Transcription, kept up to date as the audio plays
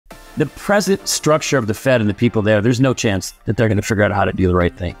the present structure of the Fed and the people there's no chance that they're going to figure out how to do the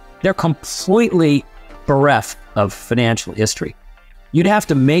right thing. They're completely bereft of financial history. You'd have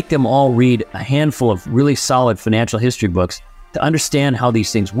to make them all read a handful of really solid financial history books to understand how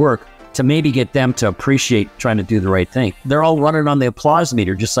these things work, to maybe get them to appreciate trying to do the right thing. They're all running on the applause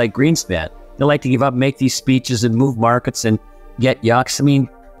meter, just like Greenspan. They like to give up, make these speeches and move markets and get yucks. I mean,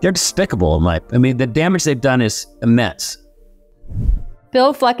 they're despicable the damage they've done is immense.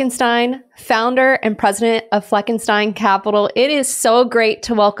 Bill Fleckenstein, founder and president of Fleckenstein Capital. It is so great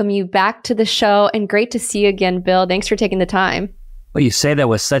to welcome you back to the show and great to see you again, Bill. Thanks for taking the time. Well, you say that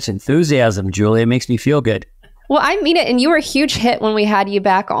with such enthusiasm, Julia. It makes me feel good. Well, I mean it. And you were a huge hit when we had you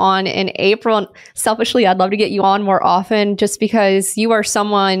back on in April. And selfishly, I'd love to get you on more often just because you are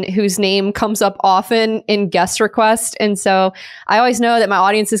someone whose name comes up often in guest requests. And so I always know that my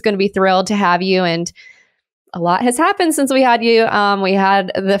audience is going to be thrilled to have you. And a lot has happened since we had you. We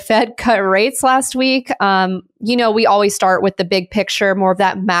had the Fed cut rates last week. We always start with the big picture, more of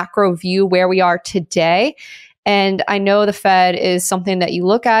that macro view where we are today. And I know the Fed is something that you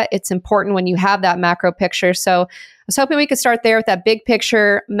look at. It's important when you have that macro picture. So I was hoping we could start there with that big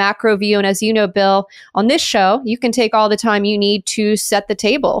picture macro view. And as you know, Bill, on this show, you can take all the time you need to set the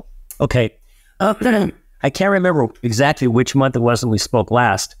table. Okay. I can't remember exactly which month it was when we spoke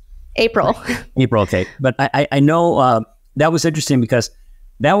last. April. April, okay. But I know that was interesting because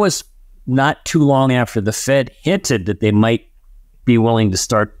that was not too long after the Fed hinted that they might be willing to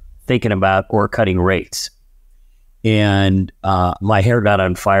start thinking about or cutting rates. And my hair got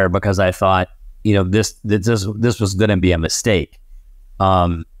on fire because I thought, this was going to be a mistake.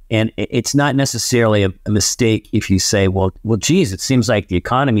 And it's not necessarily a mistake if you say, well, geez, it seems like the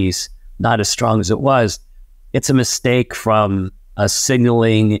economy's not as strong as it was. It's a mistake from a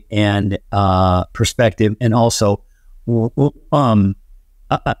signaling and perspective, and also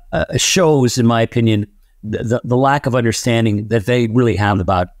shows, in my opinion, the lack of understanding that they really have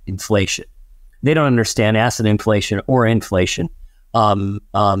about inflation. They don't understand asset inflation or inflation.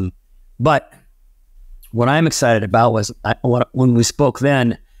 But what I'm excited about was when we spoke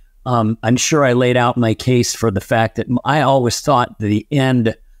then, I'm sure I laid out my case for the fact that I always thought that the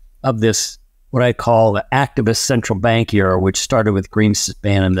end of this, what I call the activist central bank era, which started with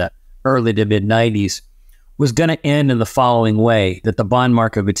Greenspan in the early to mid 90s, was going to end in the following way, that the bond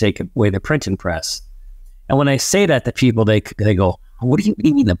market would take away the printing press. And when I say that to people, they go, what do you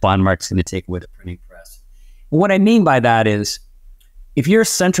mean the bond market's going to take away the printing press? And what I mean by that is, if your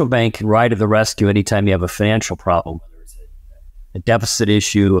central bank can ride to the rescue anytime you have a financial problem, whether it's a deficit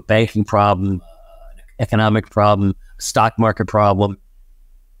issue, a banking problem, an economic problem, a stock market problem,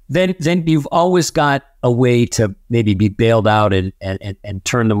 then you've always got a way to maybe be bailed out and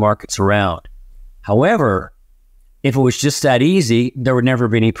turn the markets around. However, if it was just that easy, there would never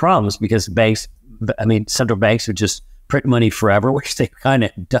be any problems because central banks would just print money forever, which they've kind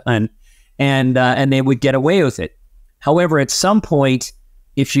of done, and they would get away with it. However, at some point,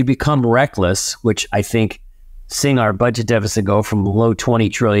 if you become reckless, which I think seeing our budget deficit go from low 20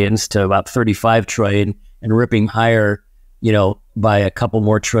 trillions to about 35 trillion and ripping higher, by a couple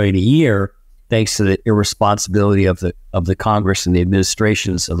more trillion a year, thanks to the irresponsibility of the Congress and the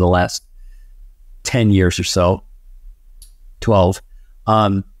administrations of the last 10 years or so, 12.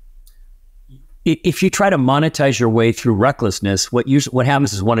 If you try to monetize your way through recklessness, what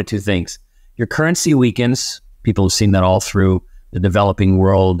happens is one of two things. Your currency weakens. People have seen that all through the developing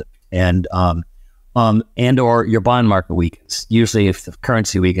world, and or your bond market weakens. Usually if the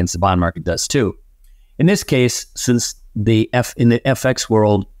currency weakens, the bond market does too. In this case, since in the FX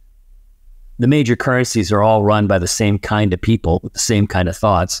world, the major currencies are all run by the same kind of people with the same kind of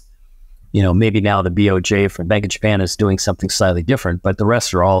thoughts. Maybe now the BOJ from Bank of Japan is doing something slightly different, but the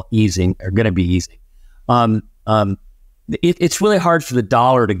rest are all going to be easing. It's really hard for the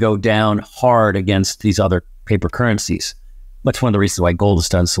dollar to go down hard against these other paper currencies. That's one of the reasons why gold has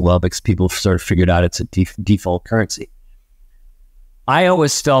done so well, because people have sort of figured out it's a default currency. I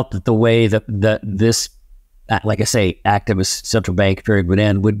always felt that the way that this, like I say, activist central bank period would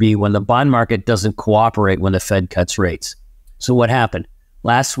end would be when the bond market doesn't cooperate when the Fed cuts rates. So what happened?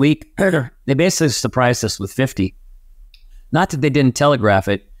 Last week, they basically surprised us with 50. Not that they didn't telegraph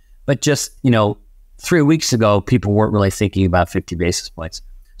it, but just, 3 weeks ago, people weren't really thinking about 50 basis points.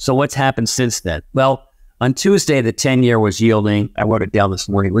 So what's happened since then? Well, on Tuesday, the 10-year was yielding, I wrote it down this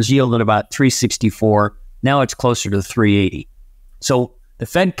morning, was yielding about 364. Now it's closer to 380. So the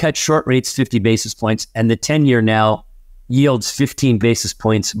Fed cut short rates 50 basis points, and the 10-year now yields 15 basis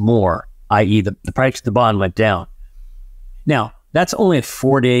points more, i.e. the price of the bond went down. Now, that's only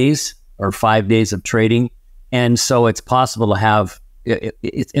 4 days or 5 days of trading, and so it's possible to have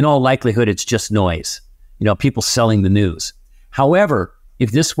in all likelihood, it's just noise. People selling the news. However,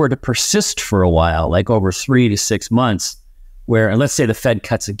 if this were to persist for a while, like over 3 to 6 months, and let's say the Fed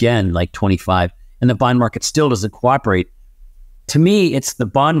cuts again, like 25, and the bond market still doesn't cooperate, to me, it's the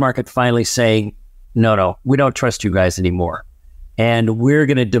bond market finally saying, no, we don't trust you guys anymore. And we're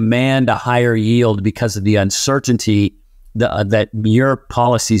going to demand a higher yield because of the uncertainty that your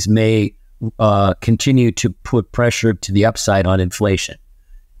policies may continue to put pressure to the upside on inflation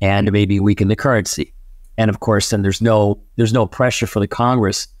and maybe weaken the currency. And of course, then there's no pressure for the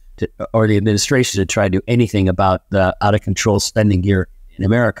Congress or the administration to try to do anything about the out of control spending here in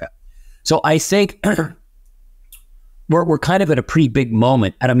America. So I think we're kind of at a pretty big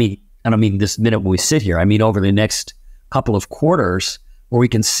moment. I don't mean this minute when we sit here. I mean over the next couple of quarters, where we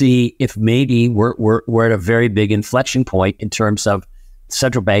can see if maybe we're at a very big inflection point in terms of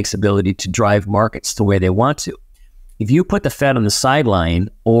central bank's ability to drive markets the way they want to. If you put the Fed on the sideline,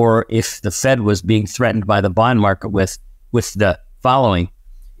 or if the Fed was being threatened by the bond market with the following,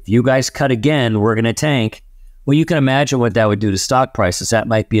 if you guys cut again, we're going to tank. Well, you can imagine what that would do to stock prices. That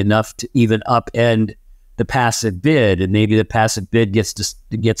might be enough to even upend the passive bid, and maybe the passive bid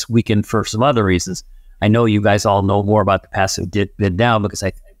gets weakened for some other reasons. I know you guys all know more about the passive bid now because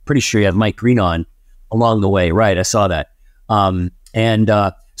I'm pretty sure you have Mike Green on along the way, right? I saw that.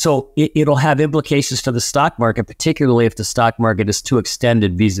 So it'll have implications for the stock market, particularly if the stock market is too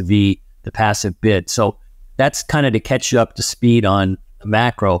extended vis-a-vis the passive bid. So that's kind of to catch you up to speed on the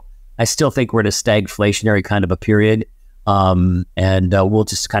macro. I still think we're in a stagflationary kind of a period, and we'll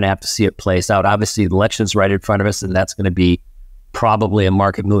just kind of have to see it plays out. Obviously, the election's right in front of us, and that's going to be probably a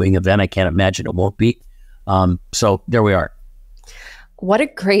market-moving event. I can't imagine it won't be. So there we are. What a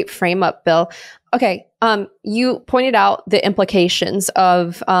great frame up, Bill. Okay. You pointed out the implications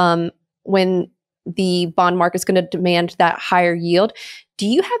of when the bond market is going to demand that higher yield. Do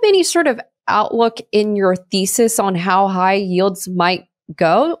you have any sort of outlook in your thesis on how high yields might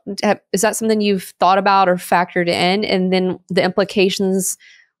go? Is that something you've thought about or factored in? And then the implications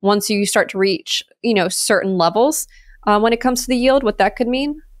once you start to reach, certain levels when it comes to the yield, what that could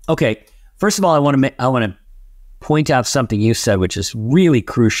mean? Okay. First of all, I want to point out something you said, which is really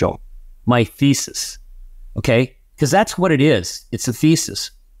crucial. My thesis. Okay? Because that's what it is. It's a thesis.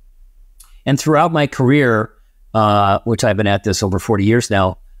 And throughout my career, which I've been at this over 40 years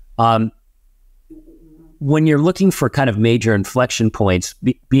now, when you're looking for kind of major inflection points,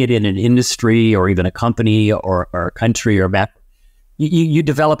 be it in an industry or even a company or a country or map, you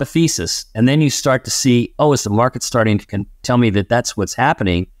develop a thesis. And then you start to see, is the market starting to tell me that that's what's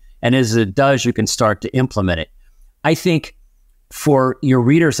happening? And as it does, you can start to implement it. I think for your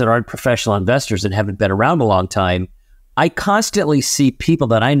readers that aren't professional investors and haven't been around a long time, I constantly see people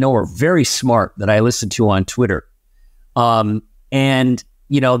that I know are very smart that I listen to on Twitter. And,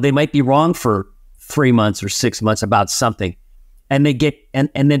 they might be wrong for 3 months or 6 months about something. And they get, and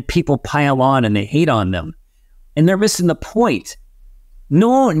then people pile on and they hate on them. And they're missing the point.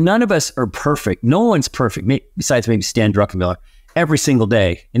 None of us are perfect. No one's perfect, besides maybe Stan Druckenmiller, every single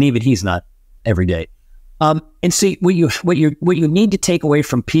day. And even he's not every day. And see, what you need to take away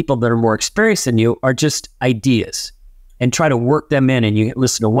from people that are more experienced than you are just ideas, and try to work them in. And you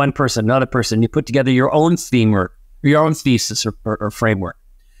listen to one person, another person, you put together your own theme or your own thesis or framework.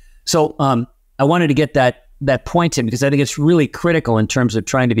 So I wanted to get that point in because I think it's really critical in terms of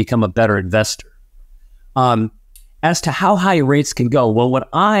trying to become a better investor. As to how high rates can go, well, when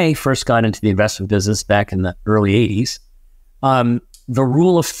I first got into the investment business back in the early 80s, the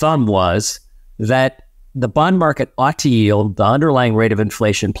rule of thumb was that the bond market ought to yield the underlying rate of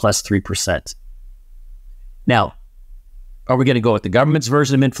inflation plus 3%. Now, are we going to go with the government's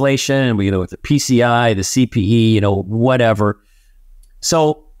version of inflation? Are we going to go with the PCI, the CPE, whatever?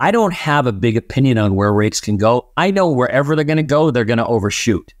 So I don't have a big opinion on where rates can go. I know wherever they're going to go, they're going to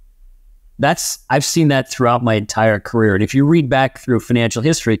overshoot. I've seen that throughout my entire career. And if you read back through financial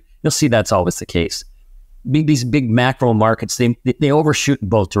history, you'll see that's always the case. These big macro markets, they overshoot in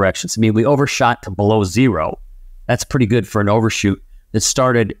both directions. I mean, we overshot to below zero. That's pretty good for an overshoot that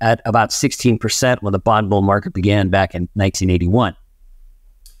started at about 16% when the bond bull market began back in 1981.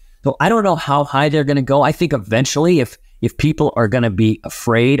 So I don't know how high they're going to go. I think eventually, if people are going to be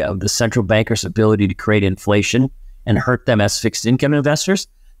afraid of the central bankers' ability to create inflation and hurt them as fixed income investors,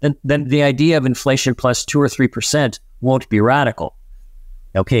 then the idea of inflation plus 2 or 3% won't be radical.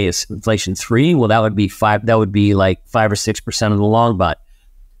 Okay, is inflation 3? Well, that would be 5. That would be like 5 or 6% of the long bond.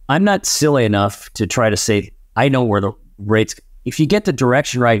 I'm not silly enough to try to say I know where the rates. If you get the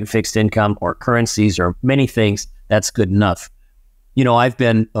direction right in fixed income or currencies or many things, that's good enough. I've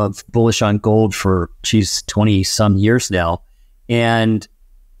been bullish on gold for 20 some years now, And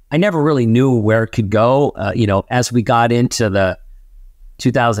I never really knew where it could go. As we got into the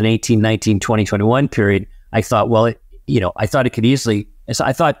 2018, 19, 20, 21 period, I thought, I thought it could easily, so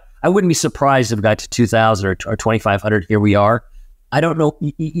I thought I wouldn't be surprised if it got to 2,000 or 2,500. Here we are. I don't know.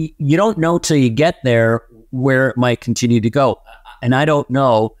 You don't know till you get there where it might continue to go. And I don't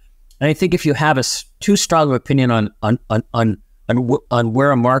know. And I think if you have too strong of opinion on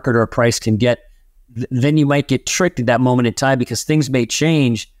where a market or a price can get, then you might get tricked at that moment in time, because things may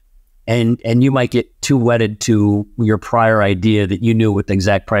change, and you might get too wedded to your prior idea that you knew what the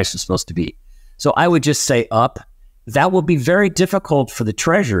exact price was supposed to be. So I would just say up. That will be very difficult for the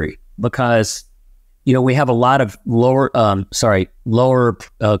Treasury, because we have a lot of lower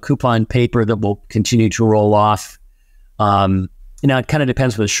coupon paper that will continue to roll off. Now, it kind of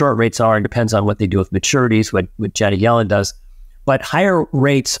depends what the short rates are, and depends on what they do with maturities, what Janet Yellen does. But higher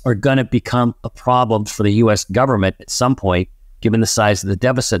rates are going to become a problem for the U.S. government at some point, given the size of the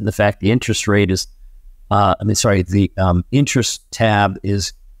deficit and the fact the interest rate is, the interest tab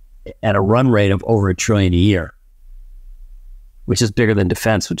is at a run rate of over $1 trillion a year, which is bigger than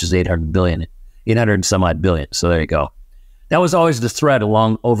defense, which is 800 and some odd billion. So there you go. That was always the threat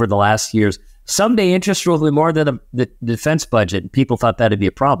over the last years. Someday interest will be more than the defense budget. People thought that'd be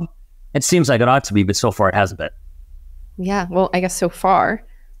a problem. It seems like it ought to be, but so far it hasn't been. Yeah, well, I guess so far.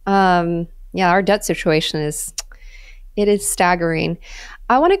 Our debt situation is staggering.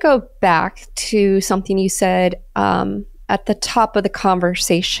 I want to go back to something you said at the top of the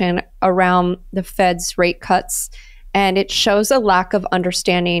conversation around the Fed's rate cuts, and it shows a lack of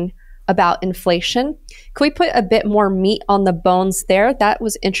understanding about inflation. Can we put a bit more meat on the bones there? That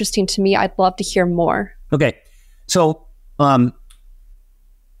was interesting to me. I'd love to hear more. Okay. So a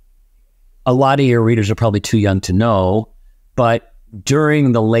lot of your readers are probably too young to know, but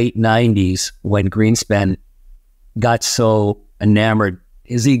during the late 90s, when Greenspan got so enamored,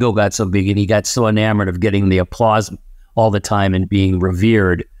 his ego got so big, and he got so enamored of getting the applause all the time and being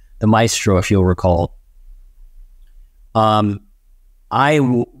revered, the maestro, if you'll recall.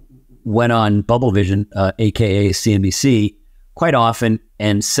 I went on Bubble Vision, aka CNBC, quite often,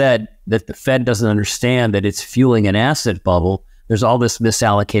 and said that the Fed doesn't understand that it's fueling an asset bubble. There's all this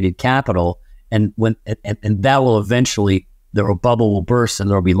misallocated capital, and that will eventually, the bubble will burst, and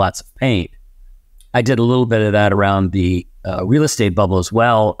there will be lots of pain. I did a little bit of that around the real estate bubble as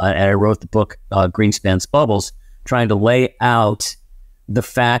well, and I wrote the book Greenspan's Bubbles, trying to lay out the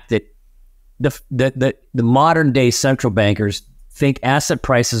fact that the modern day central bankers think asset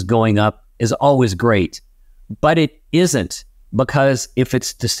prices going up is always great, but it isn't, because if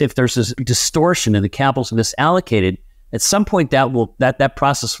there's this distortion and the capital's misallocated, at some point that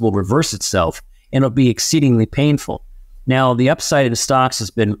process will reverse itself, and it'll be exceedingly painful. Now, the upside in stocks has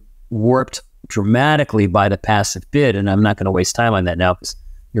been warped dramatically by the passive bid, and I'm not going to waste time on that now, because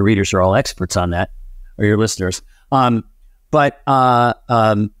your readers are all experts on that, or your listeners. But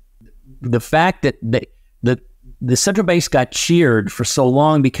the fact that the central banks got cheered for so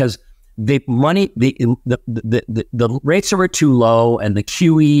long because the rates were too low, and the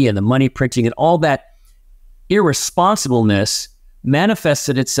QE and the money printing and all that irresponsibleness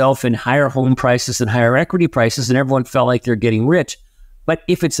manifested itself in higher home prices and higher equity prices, and everyone felt like they're getting rich. But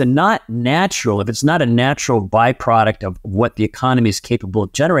if it's not a natural byproduct of what the economy is capable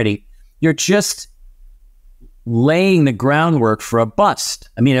of generating, you're just laying the groundwork for a bust.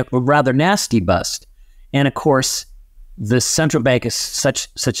 I mean, a rather nasty bust. And of course, the central bank is such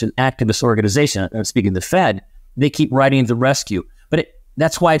an activist organization. I'm speaking of the Fed, they keep riding the rescue. But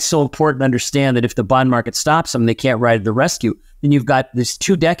that's why it's so important to understand that if the bond market stops them, they can't ride the rescue. Then you've got these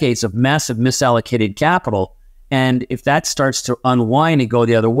 2 decades of massive misallocated capital. And if that starts to unwind and go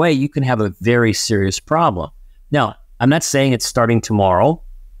the other way, you can have a very serious problem. Now, I'm not saying it's starting tomorrow.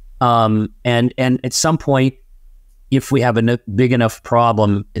 And at some point, if we have a big enough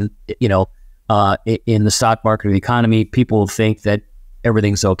problem in the stock market or the economy, people will think that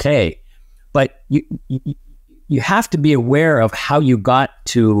everything's okay. But you have to be aware of how you got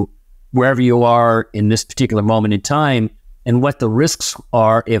to wherever you are in this particular moment in time, and what the risks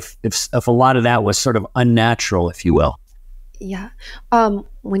are if a lot of that was sort of unnatural, if you will. Yeah.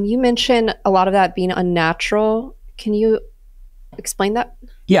 When you mention a lot of that being unnatural, can you explain that?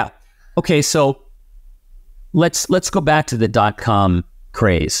 Yeah. Okay. So let's go back to the .com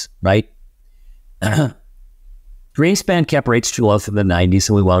craze, right? Greenspan kept rates too low through the 90s,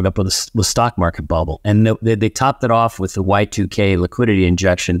 and we wound up with a stock market bubble. And they topped it off with the Y2K liquidity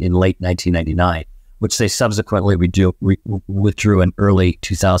injection in late 1999, which they subsequently withdrew in early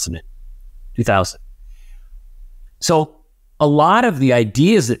 2000. So a lot of the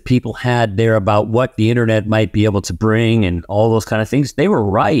ideas that people had there about what the internet might be able to bring and all those kind of things, they were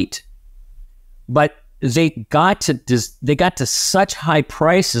right. But they got to such high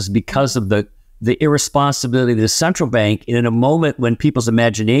prices because of the irresponsibility of the central bank in a moment when people's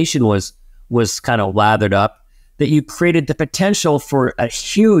imagination was kind of lathered up, that you created the potential for a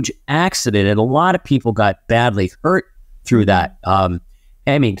huge accident, and a lot of people got badly hurt through that.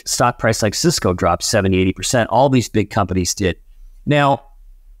 I mean, stock price like Cisco dropped 70, 80%. All these big companies did. Now,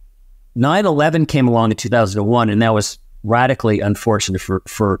 9/11 came along in 2001, and that was radically unfortunate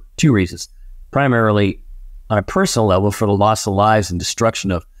for two reasons. Primarily, on a personal level, for the loss of lives and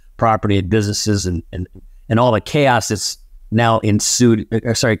destruction of property and businesses and all the chaos that's now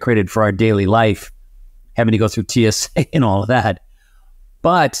created for our daily life, having to go through TSA and all of that.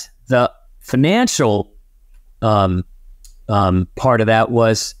 But the financial part of that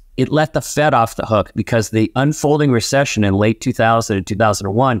was it let the Fed off the hook, because the unfolding recession in late 2000 and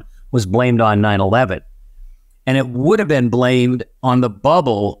 2001 was blamed on 9/11. And it would have been blamed on the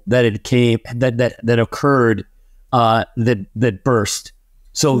bubble that occurred, that burst.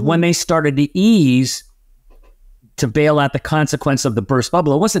 So when they started to ease to bail out the consequence of the burst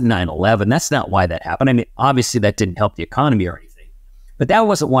bubble, it wasn't 9/11. That's not why that happened. I mean, obviously that didn't help the economy or anything. But that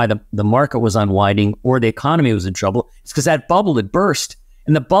wasn't why the market was unwinding or the economy was in trouble. It's because that bubble had burst.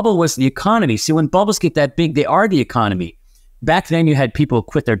 And the bubble was the economy. See, when bubbles get that big, they are the economy. Back then, you had people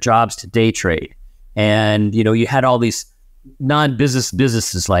quit their jobs to day trade. And, you had all these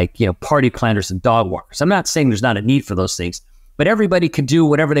businesses like, party planners and dog walkers. I'm not saying there's not a need for those things, but everybody could do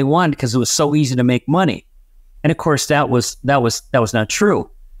whatever they wanted because it was so easy to make money. And of course, that was not true.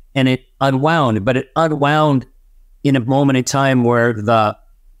 And it unwound, but it unwound in a moment in time where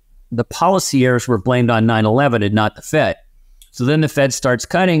the policy errors were blamed on 9/11 and not the Fed. So then the Fed starts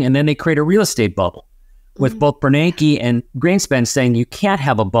cutting, and then they create a real estate bubble with both Bernanke and Greenspan saying you can't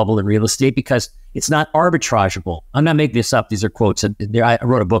have a bubble in real estate because it's not arbitrageable. I'm not making this up. These are quotes. I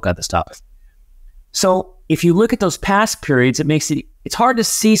wrote a book on this topic. So if you look at those past periods, it's hard to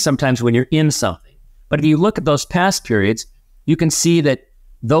see sometimes when you're in something. But if you look at those past periods, you can see that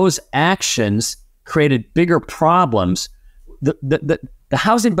those actions created bigger problems. The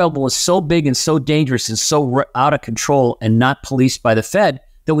housing bubble was so big and so dangerous and so out of control and not policed by the Fed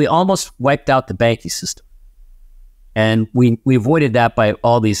that we almost wiped out the banking system. And we avoided that by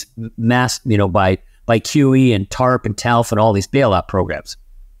all these mass, by QE and TARP and TALF and all these bailout programs.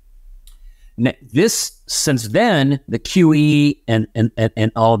 Since then, the QE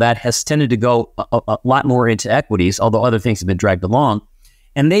and all that has tended to go a lot more into equities, although other things have been dragged along.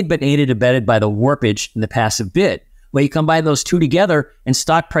 And they've been aided and abetted by the warpage and the passive bid. Well, you combine those two together and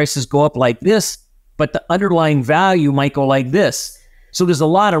stock prices go up like this, but the underlying value might go like this. So there's a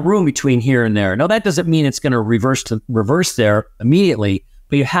lot of room between here and there. Now, that doesn't mean it's going to reverse there immediately,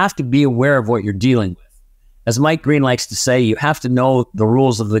 but you have to be aware of what you're dealing with. As Mike Green likes to say, you have to know the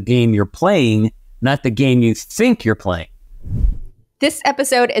rules of the game you're playing, not the game you think you're playing. This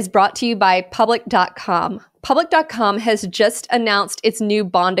episode is brought to you by Public.com. Public.com has just announced its new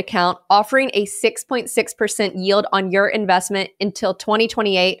bond account, offering a 6.6% yield on your investment until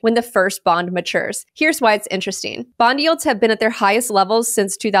 2028 when the first bond matures. Here's why it's interesting. Bond yields have been at their highest levels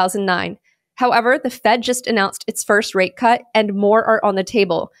since 2009. However, the Fed just announced its first rate cut and more are on the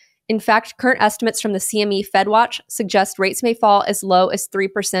table. In fact, current estimates from the CME FedWatch suggest rates may fall as low as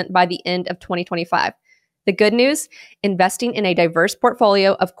 3% by the end of 2025. The good news, investing in a diverse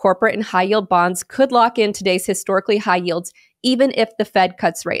portfolio of corporate and high-yield bonds could lock in today's historically high yields, even if the Fed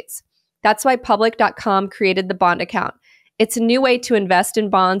cuts rates. That's why Public.com created the bond account. It's a new way to invest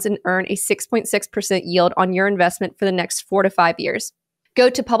in bonds and earn a 6.6% yield on your investment for the next 4 to 5 years. Go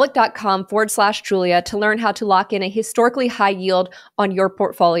to public.com/Julia to learn how to lock in a historically high yield on your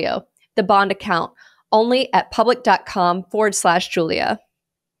portfolio. The bond account, only at public.com/Julia.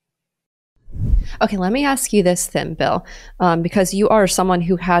 Okay, let me ask you this then, Bill, because you are someone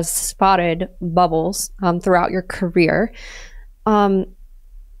who has spotted bubbles throughout your career.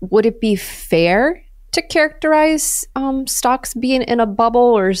 Would it be fair to characterize stocks being in a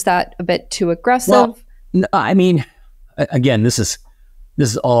bubble, or is that a bit too aggressive? Well, I mean, again, this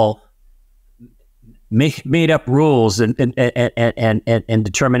is all made up rules and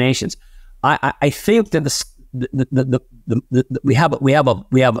determinations. I think that we have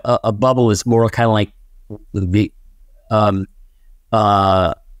a bubble is more kind of like the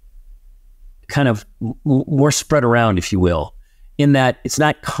kind of more spread around, if you will, in that it's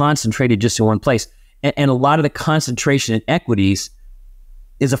not concentrated just in one place. And a lot of the concentration in equities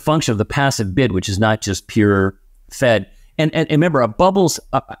is a function of the passive bid, which is not just pure Fed. And remember, a bubble's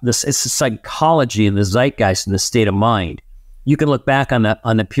it's a psychology and the zeitgeist and the state of mind. you can look back on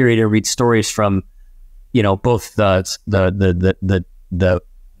the period and read stories from, both the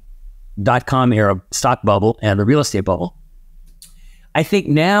 .com era stock bubble and the real estate bubble. I think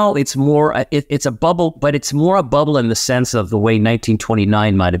now it's more, it's a bubble, but it's more a bubble in the sense of the way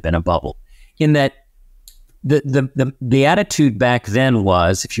 1929 might have been a bubble, in that the attitude back then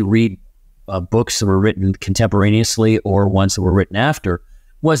was, if you read books that were written contemporaneously or ones that were written after,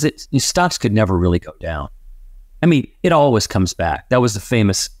 was that stocks could never really go down. I mean, it always comes back. That was the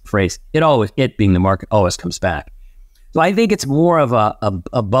famous phrase. It being the market, always comes back. So I think it's more of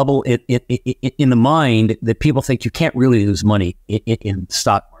a bubble in the mind that people think you can't really lose money in the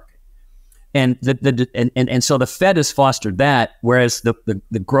stock market, and so the Fed has fostered that, whereas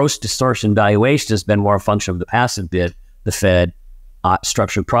the gross distortion valuation has been more a function of the passive bid, the Fed,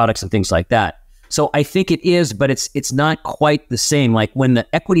 structured products and things like that. So I think it is, but it's not quite the same. Like when the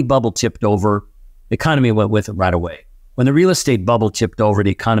equity bubble tipped over, the economy went with it right away. When the real estate bubble tipped over,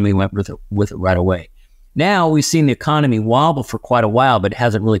 the economy went with it right away. Now we've seen the economy wobble for quite a while, but it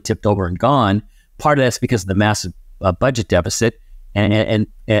hasn't really tipped over and gone. Part of that's because of the massive budget deficit, and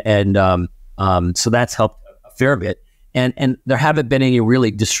so that's helped a fair bit. And there haven't been any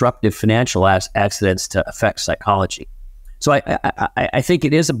really disruptive financial accidents to affect psychology. So I think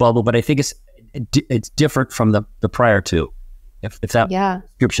it is a bubble, but I think it's different from the prior two, if that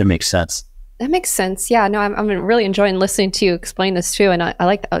description makes sense. That makes sense. Yeah, no, I'm really enjoying listening to you explain this too. And I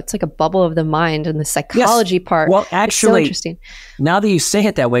like that. It's like a bubble of the mind and the psychology part. Well, actually, so interesting. Now that you say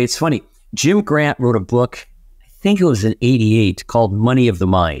it that way, it's funny. Jim Grant wrote a book, I think it was in '88, called Money of the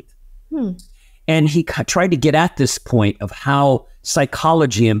Mind. And he tried to get at this point of how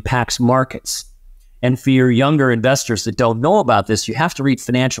psychology impacts markets. And for your younger investors that don't know about this, you have to read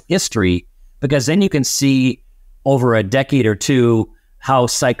financial history, because then you can see over a decade or two how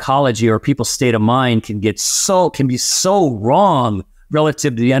psychology or people's state of mind can be so wrong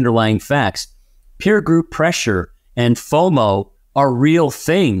relative to the underlying facts. Peer group pressure and FOMO are real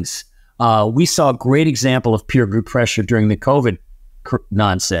things. We saw a great example of peer group pressure during the COVID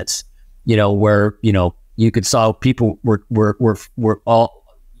nonsense, where, you could saw people were all,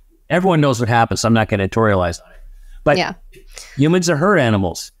 everyone knows what happens. So I'm not going to editorialize on it, but humans are herd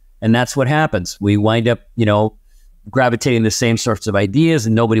animals, and that's what happens. We wind up, gravitating the same sorts of ideas,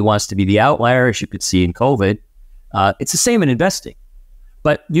 and nobody wants to be the outlier, as you could see in COVID. It's the same in investing,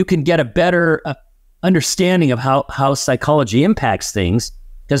 but you can get a better understanding of how psychology impacts things,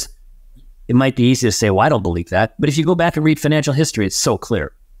 because it might be easy to say, well, I don't believe that. But if you go back and read financial history, it's so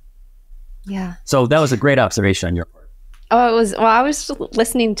clear. Yeah. So that was a great observation on your part. Oh, it was. Well, I was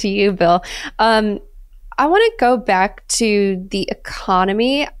listening to you, Bill. I want to go back to the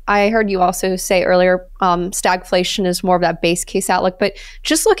economy. I heard you also say earlier, stagflation is more of that base case outlook, but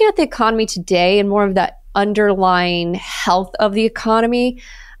just looking at the economy today and more of that underlying health of the economy,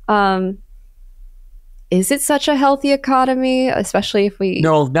 is it such a healthy economy, especially if we...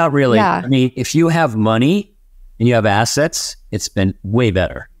 No, not really. I mean, if you have money and you have assets, it's been way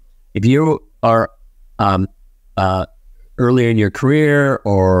better. If you are earlier in your career,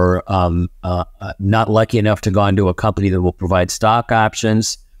 or not lucky enough to go into a company that will provide stock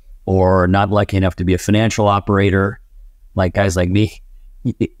options, or not lucky enough to be a financial operator, like guys like me,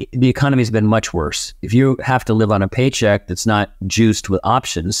 the economy's been much worse. If you have to live on a paycheck that's not juiced with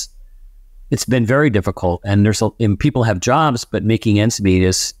options, it's been very difficult. And and people have jobs, but making ends meet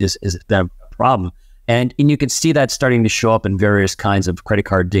is a problem. And you can see that starting to show up in various kinds of credit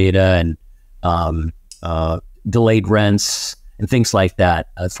card data and delayed rents and things like that,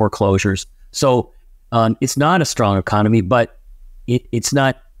 foreclosures. So it's not a strong economy, but it's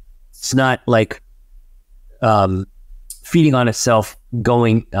not like feeding on itself,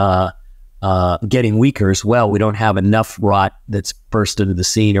 getting weaker as well. We don't have enough rot that's burst into the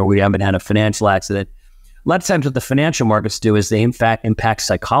scene, or we haven't had a financial accident. A lot of times what the financial markets do is they in fact impact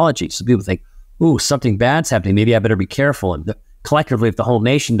psychology. So people think, ooh, something bad's happening, maybe I better be careful. And collectively, if the whole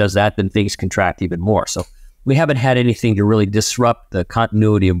nation does that, then things contract even more. So we haven't had anything to really disrupt the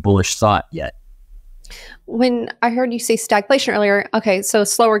continuity of bullish thought yet. When I heard you say stagflation earlier, okay, so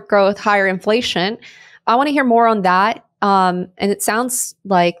slower growth, higher inflation. I want to hear more on that. And it sounds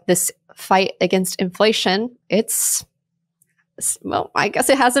like this fight against inflation, well, I guess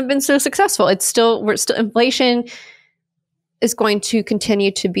it hasn't been so successful. Inflation is going to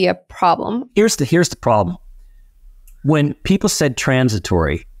continue to be a problem. Here's the problem. When people said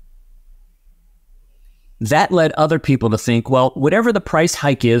transitory, that led other people to think, well, whatever the price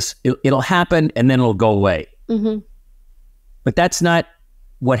hike is, it'll happen and then it'll go away. Mm-hmm. But that's not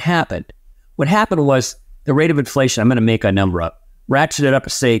what happened. What happened was the rate of inflation, I'm going to make a number up, ratcheted up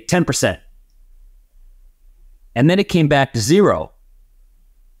to say 10%. and then it came back to zero.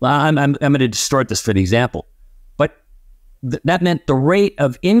 Well, I'm going to distort this for the example, but that meant the rate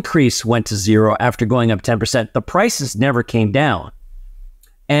of increase went to zero after going up 10%. The prices never came down.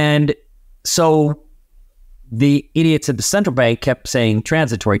 And so the idiots at the central bank kept saying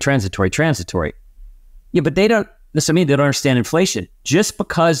transitory, transitory, transitory. Yeah, but they don't understand inflation. Just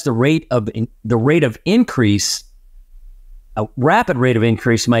because the rate of increase, a rapid rate of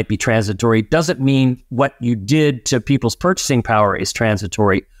increase might be transitory, doesn't mean what you did to people's purchasing power is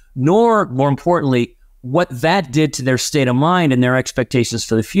transitory, nor, more importantly, what that did to their state of mind and their expectations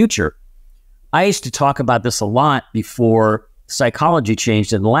for the future. I used to talk about this a lot before psychology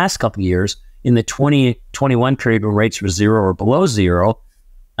changed in the last couple of years. In the 2021 period when rates were zero or below zero,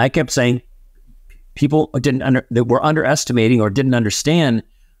 I kept saying people that were underestimating or didn't understand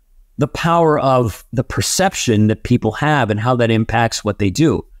the power of the perception that people have and how that impacts what they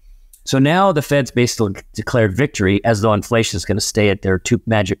do. So now the Fed's basically declared victory as though inflation is going to stay at their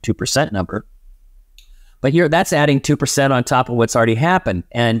magic 2% number. But here, that's adding 2% on top of what's already happened.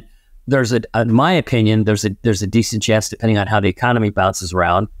 And in my opinion, there's a decent chance, depending on how the economy bounces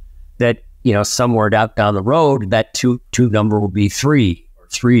around, that somewhere down the road, that two number will be 3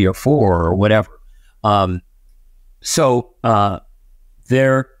 or 4 or whatever.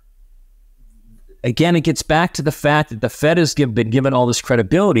 Again, it gets back to the fact that the Fed has been given all this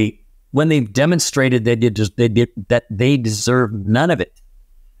credibility when they've demonstrated that they deserve none of it.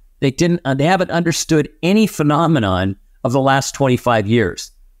 They haven't understood any phenomenon of the last 25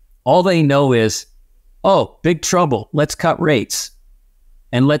 years. All they know is, oh, big trouble, let's cut rates.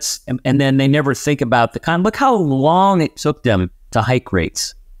 And then they never think about look how long it took them to hike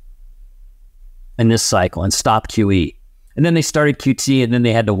rates in this cycle and stop QE. And then they started QT, and then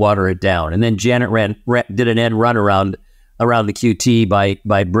they had to water it down. And then Janet did an end run around the QT by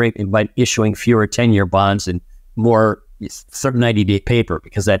issuing fewer 10-year bonds and more 90-day paper,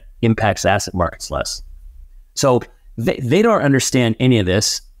 because that impacts asset markets less. So they don't understand any of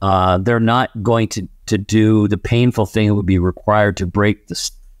this. They're not going to do the painful thing that would be required to break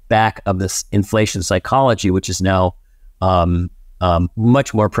the back of this inflation psychology, which is now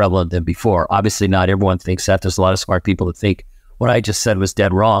much more prevalent than before. Obviously, not everyone thinks that. There's a lot of smart people that think what I just said was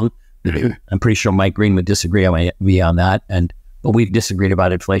dead wrong. I'm pretty sure Mike Green would disagree on that. But we've disagreed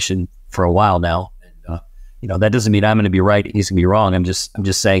about inflation for a while now. And, that doesn't mean I'm going to be right and he's going to be wrong. I'm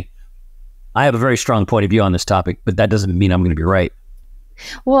just saying I have a very strong point of view on this topic, but that doesn't mean I'm going to be right.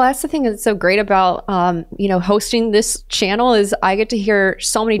 Well, that's the thing that's so great about, hosting this channel is I get to hear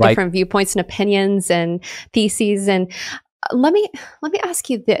so many different viewpoints and opinions and theses. And let me ask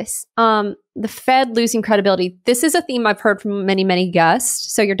you this. The Fed losing credibility. This is a theme I've heard from many, many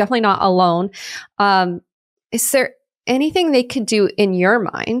guests. So you're definitely not alone. Is there anything they could do in your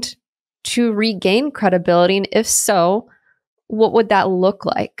mind to regain credibility? And if so, what would that look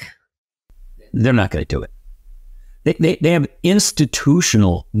like? They're not going to do it. They have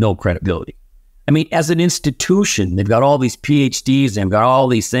institutional no credibility. I mean, as an institution, they've got all these PhDs, they've got all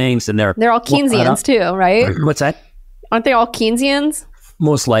these things, and they're all Keynesians too, right? What's that? Aren't they all Keynesians?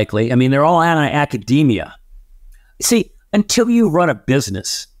 Most likely. I mean, they're all academia. See, until you run a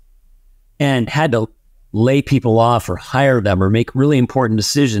business and had to lay people off or hire them or make really important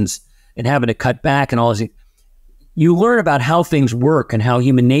decisions and having to cut back and all this, you learn about how things work and how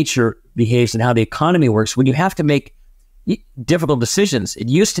human nature behaves and how the economy works when you have to make difficult decisions. It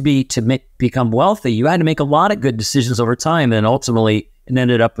used to be to become wealthy, you had to make a lot of good decisions over time, and ultimately it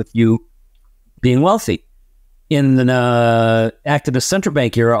ended up with you being wealthy. In the activist central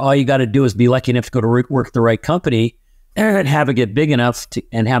bank era, all you got to do is be lucky enough to go to work at the right company and have it get big enough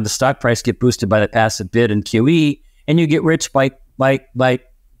and have the stock price get boosted by the passive bid and QE, and you get rich by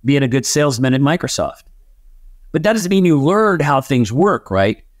being a good salesman at Microsoft. But that doesn't mean you learned how things work,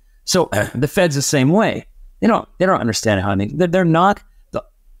 right? So the Fed's the same way. They don't understand how they're not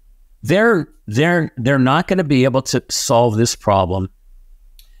going to be able to solve this problem,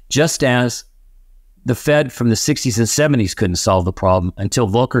 just as the Fed from the 60s and 70s couldn't solve the problem until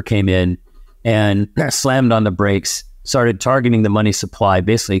Volcker came in and slammed on the brakes, started targeting the money supply,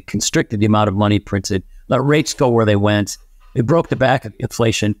 basically constricted the amount of money printed, let rates go where they went. It broke the back of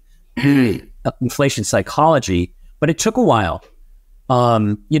inflation psychology, but it took a while.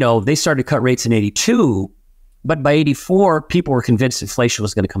 They started to cut rates in 82, but by 84, people were convinced inflation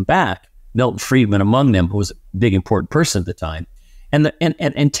was going to come back. Milton Friedman among them, who was a big important person at the time. And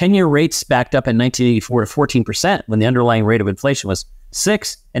 10-year rates backed up in 1984 to 14% when the underlying rate of inflation was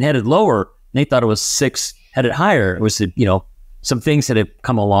 6 and headed lower. And they thought it was 6 headed higher. It was, some things that had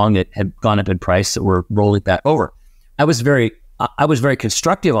come along that had gone up in price that were rolling back over. I was very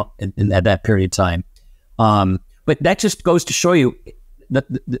constructive at that period of time. But that just goes to show you that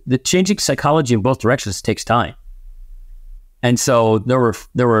the changing psychology in both directions takes time. And so there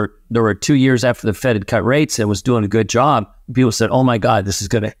were 2 years after the Fed had cut rates and was doing a good job. People said, "Oh my God, this is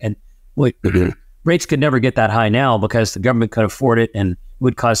going to," and wait, rates could never get that high now because the government could afford it and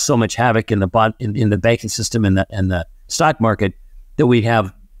would cause so much havoc in the in the banking system and the stock market that we'd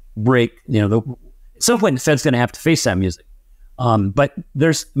have break. At some point the Fed's going to have to face that music. But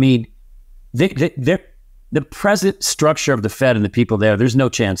there's, the present structure of the Fed and the people there, there's no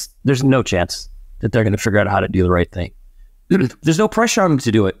chance that they're going to figure out how to do the right thing. There's no pressure on them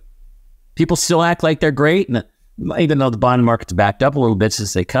to do it. People still act like they're great, and even though the bond market's backed up a little bit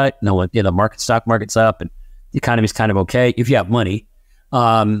since they cut, stock market's up, and the economy's kind of okay if you have money.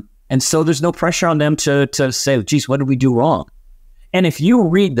 And so there's no pressure on them to say, geez, what did we do wrong? And if you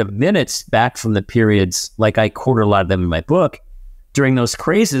read the minutes back from the periods, like I quote a lot of them in my book, during those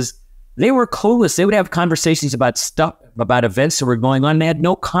crazes, they were clueless. They would have conversations about stuff, about events that were going on. And they had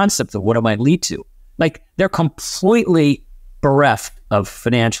no concept of what it might lead to. Like, they're completely bereft of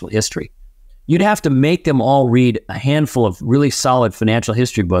financial history. You'd have to make them all read a handful of really solid financial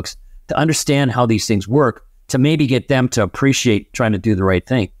history books to understand how these things work, to maybe get them to appreciate trying to do the right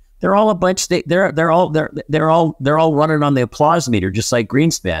thing. They're all a bunch. They're all running on the applause meter, just like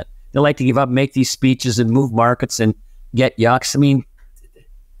Greenspan. They like to give up, make these speeches, and move markets and get yucks. I mean,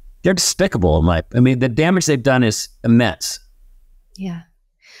 they're despicable. The damage they've done is immense. Yeah.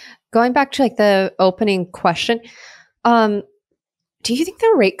 Going back to the opening question, do you think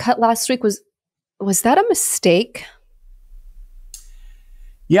the rate cut last week was that a mistake?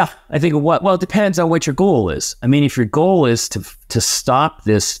 Yeah, I think it depends on what your goal is. If your goal is to stop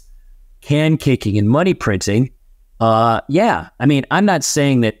this can kicking and money printing, yeah. I'm not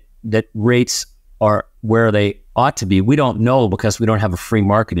saying that rates are where they ought to be. We don't know because we don't have a free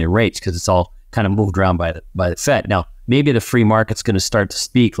market in rates because it's all kind of moved around by the Fed. Now, maybe the free market's going to start to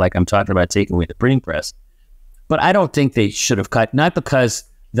speak, like I'm talking about taking away the printing press. But I don't think they should have cut, not because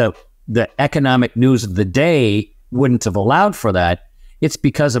the economic news of the day wouldn't have allowed for that. It's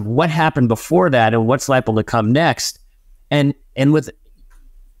because of what happened before that and what's liable to come next. And with,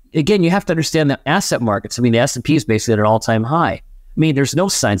 again, you have to understand the asset markets. The S&P is basically at an all-time high. There's no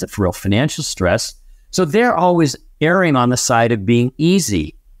signs of real financial stress. So they're always erring on the side of being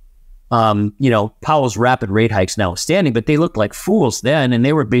easy. Powell's rapid rate hikes notwithstanding, but they looked like fools then, and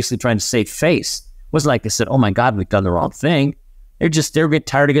they were basically trying to save face. It wasn't like they said, "Oh my God, we've done the wrong thing." They're getting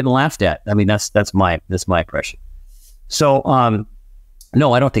tired of getting laughed at. That's my impression. So,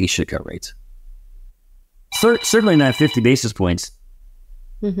 no, I don't think he should cut rates. Certainly not 50 basis points.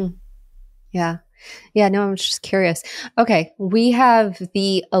 Mm-hmm. Yeah. Yeah, no, I'm just curious. Okay, we have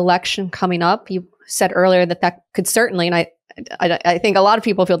the election coming up. You said earlier that could certainly, and I think a lot of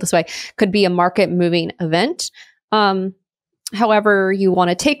people feel this way, could be a market-moving event. However you want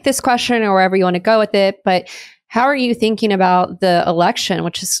to take this question or wherever you want to go with it, but how are you thinking about the election,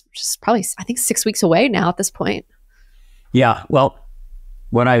 which is just probably, I think, 6 weeks away now at this point? Yeah, well,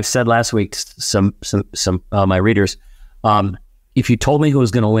 what I said last week to some my readers, if you told me who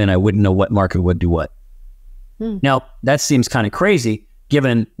was going to win, I wouldn't know what market would do what. Now, that seems kind of crazy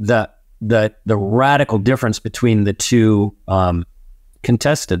given the radical difference between the two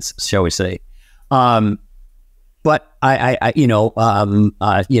contestants, shall we say. But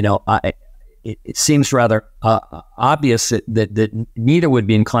it seems rather obvious that neither would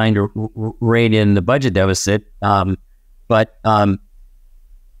be inclined to rein in the budget deficit. But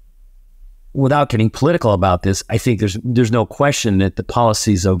without getting political about this, I think there's no question that the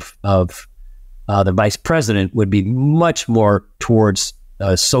policies of the vice president would be much more towards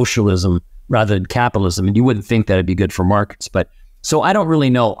socialism rather than capitalism, and you wouldn't think that it'd be good for markets. But so I don't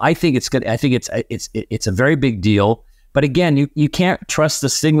really know. I think it's good. I think it's a very big deal. But again, you can't trust the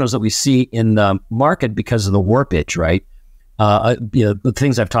signals that we see in the market because of the warpage, right? The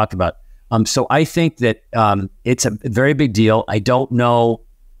things I've talked about. So I think that it's a very big deal. I don't know.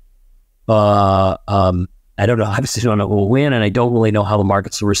 Obviously, don't know who will win, and I don't really know how the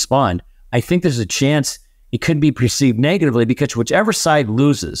markets will respond. I think there's a chance it could be perceived negatively because whichever side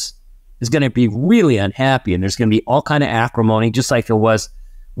loses is going to be really unhappy, and there's going to be all kind of acrimony, just like there was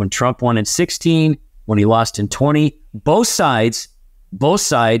when Trump won in 2016, when he lost in 2020. Both sides,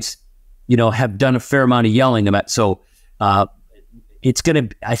 have done a fair amount of yelling about. So I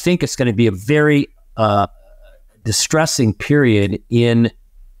think it's going to be a very distressing period in,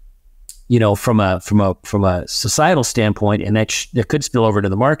 from a societal standpoint, and that could spill over to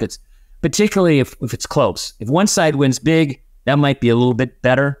the markets, particularly if it's close. If one side wins big, that might be a little bit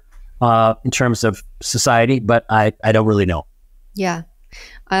better in terms of society, but I don't really know. Yeah.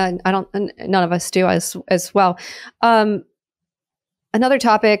 I don't. None of us do as well. Another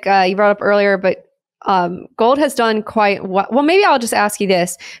topic you brought up earlier, but gold has done quite well. Well, maybe I'll just ask you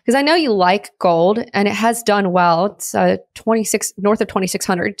this, because I know you like gold and it has done well. It's north of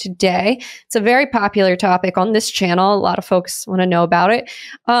 2,600 today. It's a very popular topic on this channel. A lot of folks want to know about it.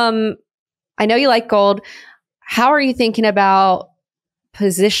 I know you like gold. How are you thinking about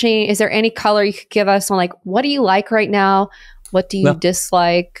positioning? Is there any color you could give us on, like, what do you like right now? What do you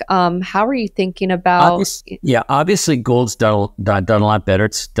dislike? How are you thinking about? Obviously gold's done a lot better.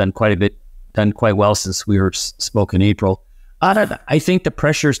 It's done quite well since we spoke in April. I think the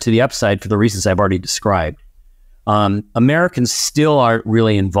pressures to the upside for the reasons I've already described. Americans still aren't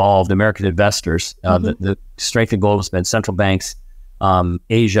really involved. American investors, the strength of gold has been central banks,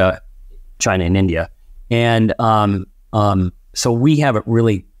 Asia, China, and India, and so we haven't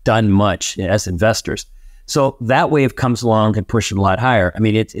really done much as investors. So that wave comes along and pushes it a lot higher. I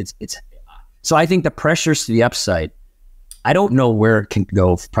mean, it's. So I think the pressures to the upside, I don't know where it can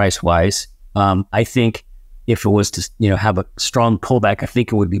go price wise. I think if it was to have a strong pullback, I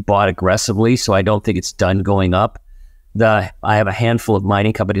think it would be bought aggressively. So I don't think it's done going up. I have a handful of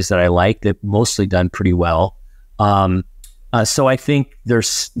mining companies that I like that mostly done pretty well. So I think there's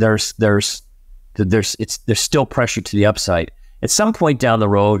still pressure to the upside. At some point down the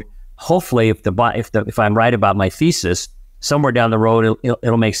road, hopefully, if I'm right about my thesis, somewhere down the road,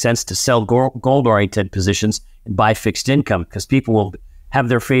 it'll make sense to sell gold-oriented positions and buy fixed income, because people will have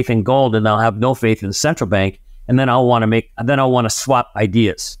their faith in gold and they'll have no faith in the central bank, and then I'll want to swap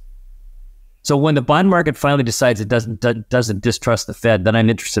ideas. So when the bond market finally decides it doesn't distrust the Fed, then I'm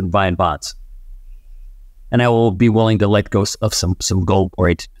interested in buying bonds, and I will be willing to let go of some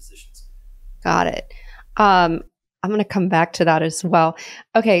gold-oriented positions. Got it. I'm going to come back to that as well.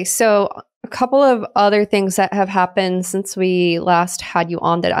 Okay, so a couple of other things that have happened since we last had you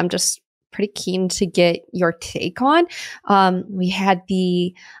on that I'm just pretty keen to get your take on. We had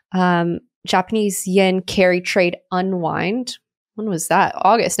the Japanese yen carry trade unwind. When was that?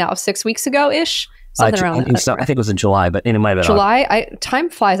 August now, 6 weeks ago-ish? Something around that. I think it was in July, but it might have been July.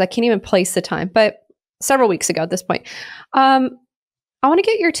 Time flies. I can't even place the time, but several weeks ago at this point. I want to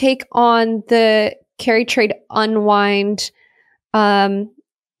get your take on the carry trade unwind.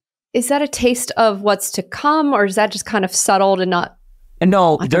 Is that a taste of what's to come, or is that just kind of settled and not? And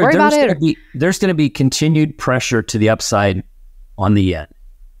no, there's going to be continued pressure to the upside on the yen,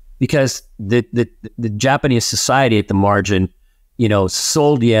 because the Japanese society at the margin,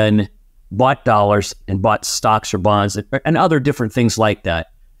 sold yen, bought dollars, and bought stocks or bonds and other different things like that.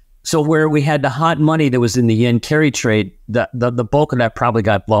 So where we had the hot money that was in the yen carry trade, the bulk of that probably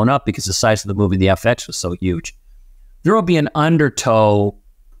got blown up because the size of the move in the FX was so huge. There will be an undertow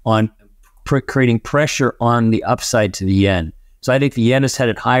on creating pressure on the upside to the yen. So I think the yen is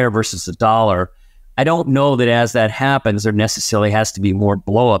headed higher versus the dollar. I don't know that as that happens, there necessarily has to be more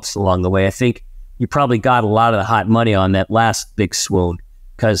blowups along the way. I think you probably got a lot of the hot money on that last big swoon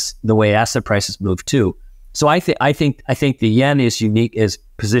because the way asset prices move too. So I think the yen is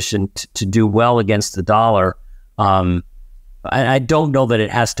positioned to do well against the dollar. I don't know that it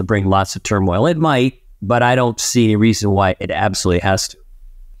has to bring lots of turmoil. It might, but I don't see any reason why it absolutely has to.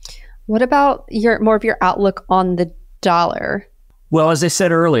 What about more of your outlook on the dollar? Well, as I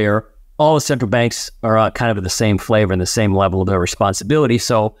said earlier, all the central banks are kind of at the same flavor and the same level of their responsibility.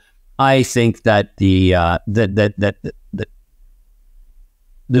 So I think that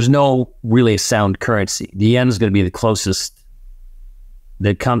there's no really sound currency. The yen is going to be the closest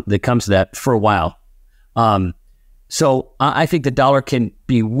that comes to that for a while. So I think the dollar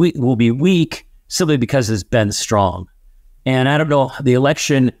will be weak simply because it's been strong. And I don't know, the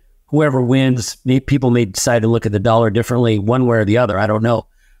election, whoever wins, people may decide to look at the dollar differently one way or the other. I don't know.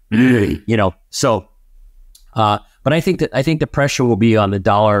 So, but I think the pressure will be on the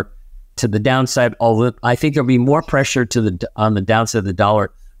dollar to the downside. Although I think there'll be more pressure on the downside of the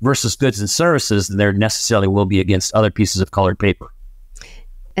dollar versus goods and services than there necessarily will be against other pieces of colored paper.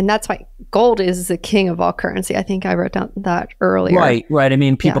 And that's why gold is the king of all currency. I think I wrote down that earlier. Right. I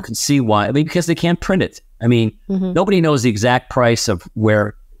mean, people can see why. I mean, because they can't print it. I mean, nobody knows the exact price of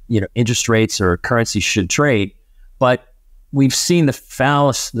where interest rates or currency should trade, but we've seen the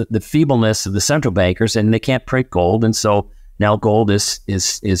feebleness of the central bankers, and they can't print gold, and so now gold is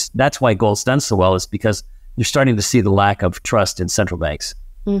that's why gold's done so well, is because you're starting to see the lack of trust in central banks.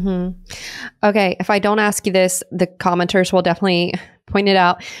 Okay, if I don't ask you this, the commenters will definitely point it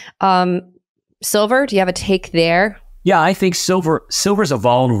out. Silver, do you have a take there? Yeah, I think silver's a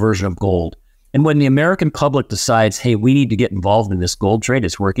volatile version of gold. And when the American public decides, hey, we need to get involved in this gold trade,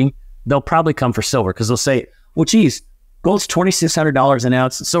 it's working, they'll probably come for silver because they'll say, well, geez, gold's $2,600 an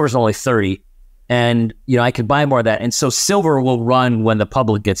ounce. Silver's only 30. And, I could buy more of that. And so silver will run when the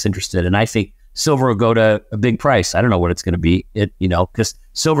public gets interested. And I think silver will go to a big price. I don't know what it's going to be, because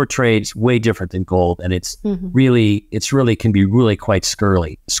silver trades way different than gold. And it's really can be really quite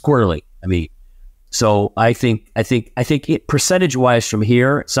squirrely. I mean, so I think it percentage wise from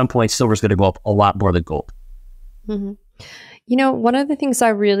here, at some point, silver's going to go up a lot more than gold. Mm-hmm. One of the things I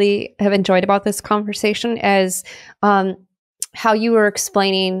really have enjoyed about this conversation is how you were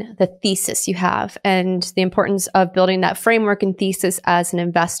explaining the thesis you have and the importance of building that framework and thesis as an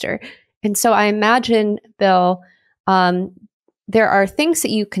investor. And so I imagine, Bill, there are things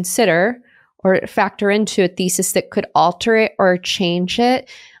that you consider or factor into a thesis that could alter it or change it.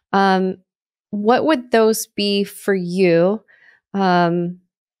 What would those be for you?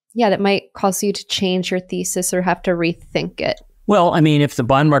 That might cause you to change your thesis or have to rethink it. Well, I mean, if the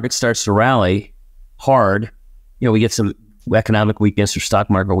bond market starts to rally hard, we get some economic weakness or stock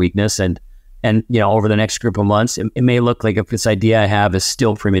market weakness, and over the next group of months, it may look like if this idea I have is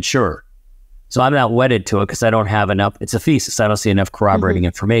still premature. So I'm not wedded to it because I don't have enough. It's a thesis. I don't see enough corroborating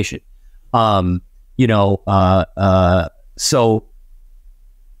information. So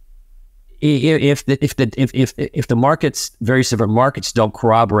if the markets, various different markets, don't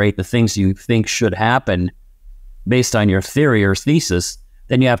corroborate the things you think should happen based on your theory or thesis,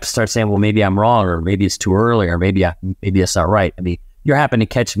 then you have to start saying, well, maybe I'm wrong, or maybe it's too early, or maybe it's not right. I mean, you're happening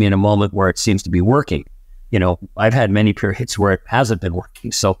to catch me in a moment where it seems to be working. I've had many periods where it hasn't been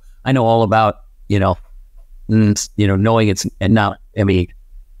working, so I know all about knowing it's and now. I mean,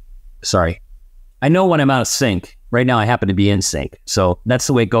 sorry, I know when I'm out of sync. Right now, I happen to be in sync, so that's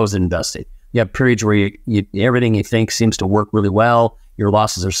the way it goes in investing. You have periods where everything you think seems to work really well. Your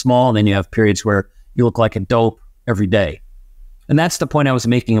losses are small, and then you have periods where you look like a dope every day. And that's the point I was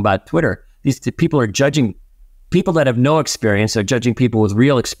making about Twitter. These people are judging people that have no experience, are judging people with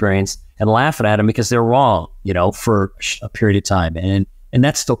real experience and laughing at them because they're wrong, for a period of time. And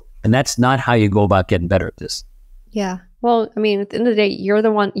that's not how you go about getting better at this. Yeah. Well, I mean, at the end of the day, you're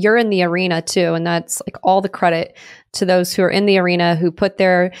in the arena too. And that's like all the credit to those who are in the arena, who put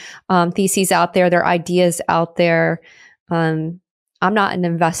their theses out there, their ideas out there. I'm not an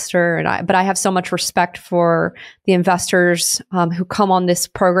investor, but I have so much respect for the investors who come on this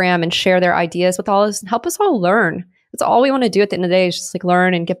program and share their ideas with all of us and help us all learn. That's all we want to do at the end of the day, is just like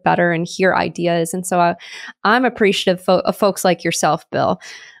learn and get better and hear ideas. And so I'm appreciative of folks like yourself, Bill.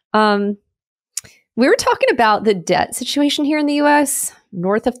 We were talking about the debt situation here in the U.S.,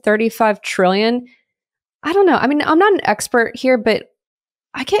 north of $35 trillion. I don't know. I mean, I'm not an expert here, but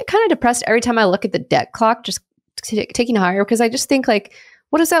I get kind of depressed every time I look at the debt clock, just taking higher, because I just think, like,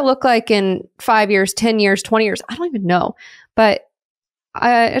 what does that look like in 5 years, 10 years, 20 years? I don't even know. But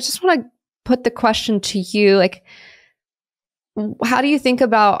I just want to put the question to you, like, how do you think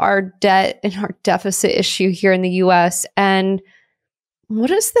about our debt and our deficit issue here in the U.S.? And what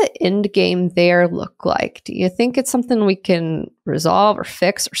does the end game there look like? Do you think it's something we can resolve or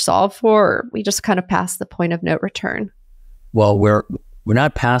fix or solve for, or we just kind of past the point of no return? Well, we're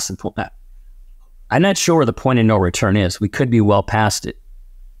not past the point. I'm not sure where the point of no return is. We could be well past it.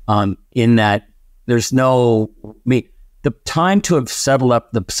 In that there's no, the time to have settled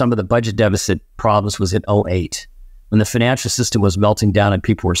up some of the budget deficit problems was in 2008, when the financial system was melting down and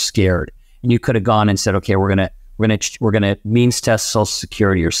people were scared. And you could have gone and said, okay, we're gonna means test Social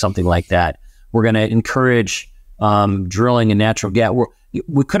Security or something like that. We're gonna encourage drilling in natural gas.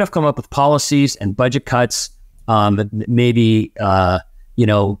 We could have come up with policies and budget cuts, maybe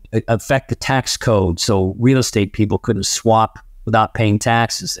affect the tax code so real estate people couldn't swap without paying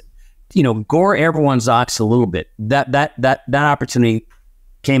taxes. Gore everyone's ox a little bit. That opportunity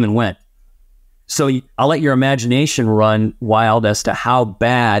came and went. So I'll let your imagination run wild as to how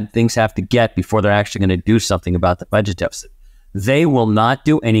bad things have to get before they're actually going to do something about the budget deficit. They will not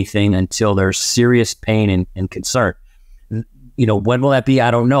do anything until there's serious pain and concern. When will that be?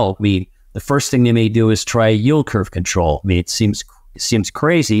 I don't know. I mean, the first thing they may do is try yield curve control. I mean, it seems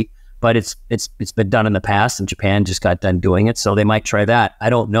crazy, but it's been done in the past, and Japan just got done doing it, so they might try that. I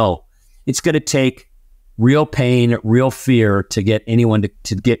don't know. It's going to take real pain, real fear to get anyone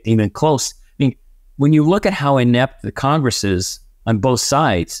to get even close. I mean, when you look at how inept the Congress is on both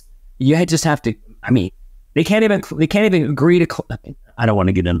sides, you just have to. I mean, they can't even agree to. I don't want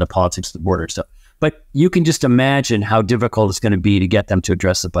to get into the politics of the border stuff, but you can just imagine how difficult it's going to be to get them to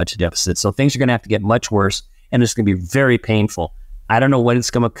address the budget deficit. So things are going to have to get much worse, and it's going to be very painful. I don't know when it's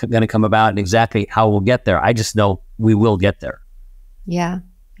going to come about and exactly how we'll get there. I just know we will get there. Yeah.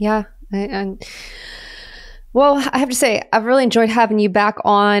 Well, I have to say, I've really enjoyed having you back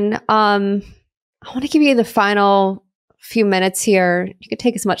on. I want to give you the final few minutes here. You could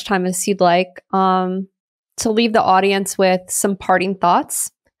take as much time as you'd like to leave the audience with some parting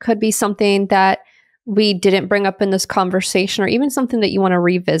thoughts. Could be something that we didn't bring up in this conversation, or even something that you want to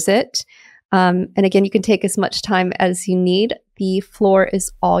revisit. And again, you can take as much time as you need. The floor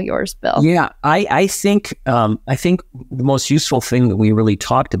is all yours, Bill. Yeah, I think the most useful thing that we really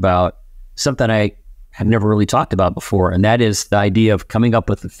talked about, something I have never really talked about before, and that is the idea of coming up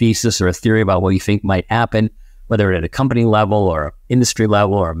with a thesis or a theory about what you think might happen, whether at a company level or industry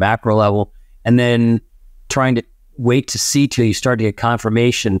level or macro level, and then trying to wait to see till you start to get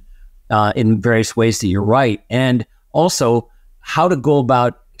confirmation in various ways that you're right, and also how to go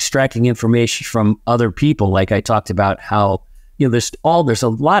about extracting information from other people. Like I talked about how, there's a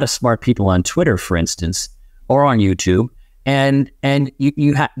lot of smart people on Twitter, for instance, or on YouTube, and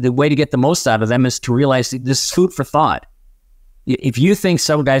you have the way to get the most out of them is to realize that this is food for thought. If you think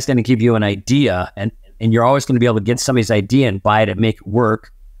some guy's going to give you an idea, and you're always going to be able to get somebody's idea and buy it and make it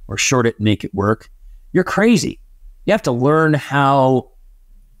work, or short it and make it work, you're crazy. You have to learn how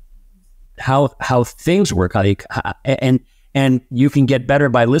things work, and you can get better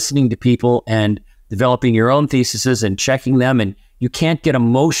by listening to people and developing your own theses and checking them. And you can't get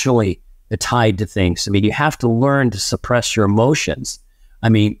emotionally tied to things. I mean, you have to learn to suppress your emotions. I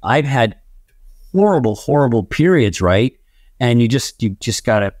mean, I've had horrible periods, right? And you just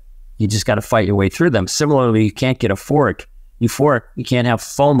gotta fight your way through them. Similarly, you can't get euphoric. You can't have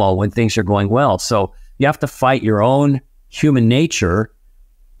FOMO when things are going well. So you have to fight your own human nature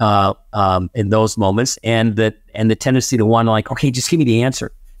in those moments, and the tendency to want to, like, okay, just give me the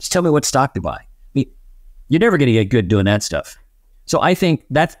answer. Just tell me what stock to buy. I mean, you're never going to get good doing that stuff. So I think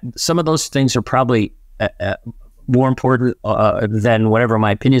that some of those things are probably more important than whatever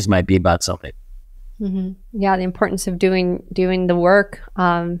my opinions might be about something. Mm-hmm. Yeah, the importance of doing the work,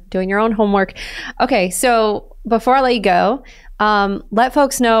 doing your own homework. Okay, so before I let you go, let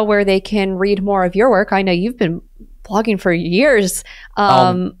folks know where they can read more of your work. I know you've been blogging for years,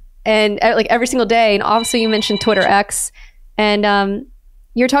 and like every single day. And obviously, you mentioned Twitter X, and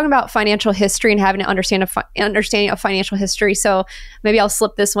you're talking about financial history and having an understanding of financial history. So maybe I'll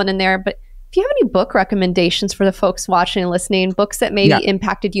slip this one in there. But if you have any book recommendations for the folks watching and listening, books that maybe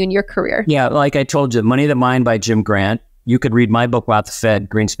impacted you in your career. Yeah, like I told you, Money That Mind by Jim Grant. You could read my book about the Fed,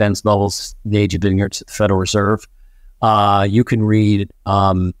 Greenspan's Novels, The Age of Ignorance at the Federal Reserve. You can read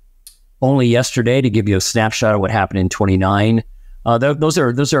Only Yesterday to give you a snapshot of what happened in 29. Those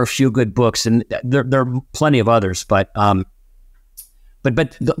are a few good books, and there are plenty of others, but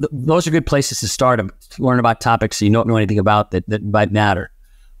those are good places to start to learn about topics you don't know anything about that might matter.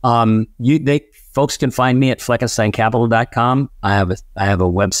 Folks can find me at fleckensteincapital.com. I have a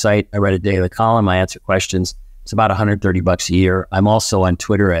website. I write a daily column. I answer questions. It's about $130 a year. I'm also on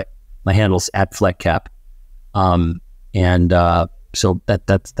Twitter my handle's at FleckCap. So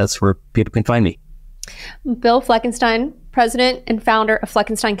that's where people can find me. Bill Fleckenstein, president and founder of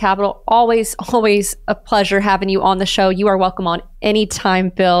Fleckenstein Capital. Always a pleasure having you on the show. You are welcome on anytime,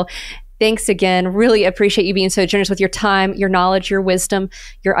 Bill. Thanks again. Really appreciate you being so generous with your time, your knowledge, your wisdom,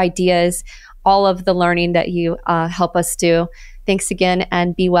 your ideas, all of the learning that you help us do. Thanks again,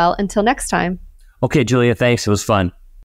 and be well until next time. Okay, Julia, thanks. It was fun.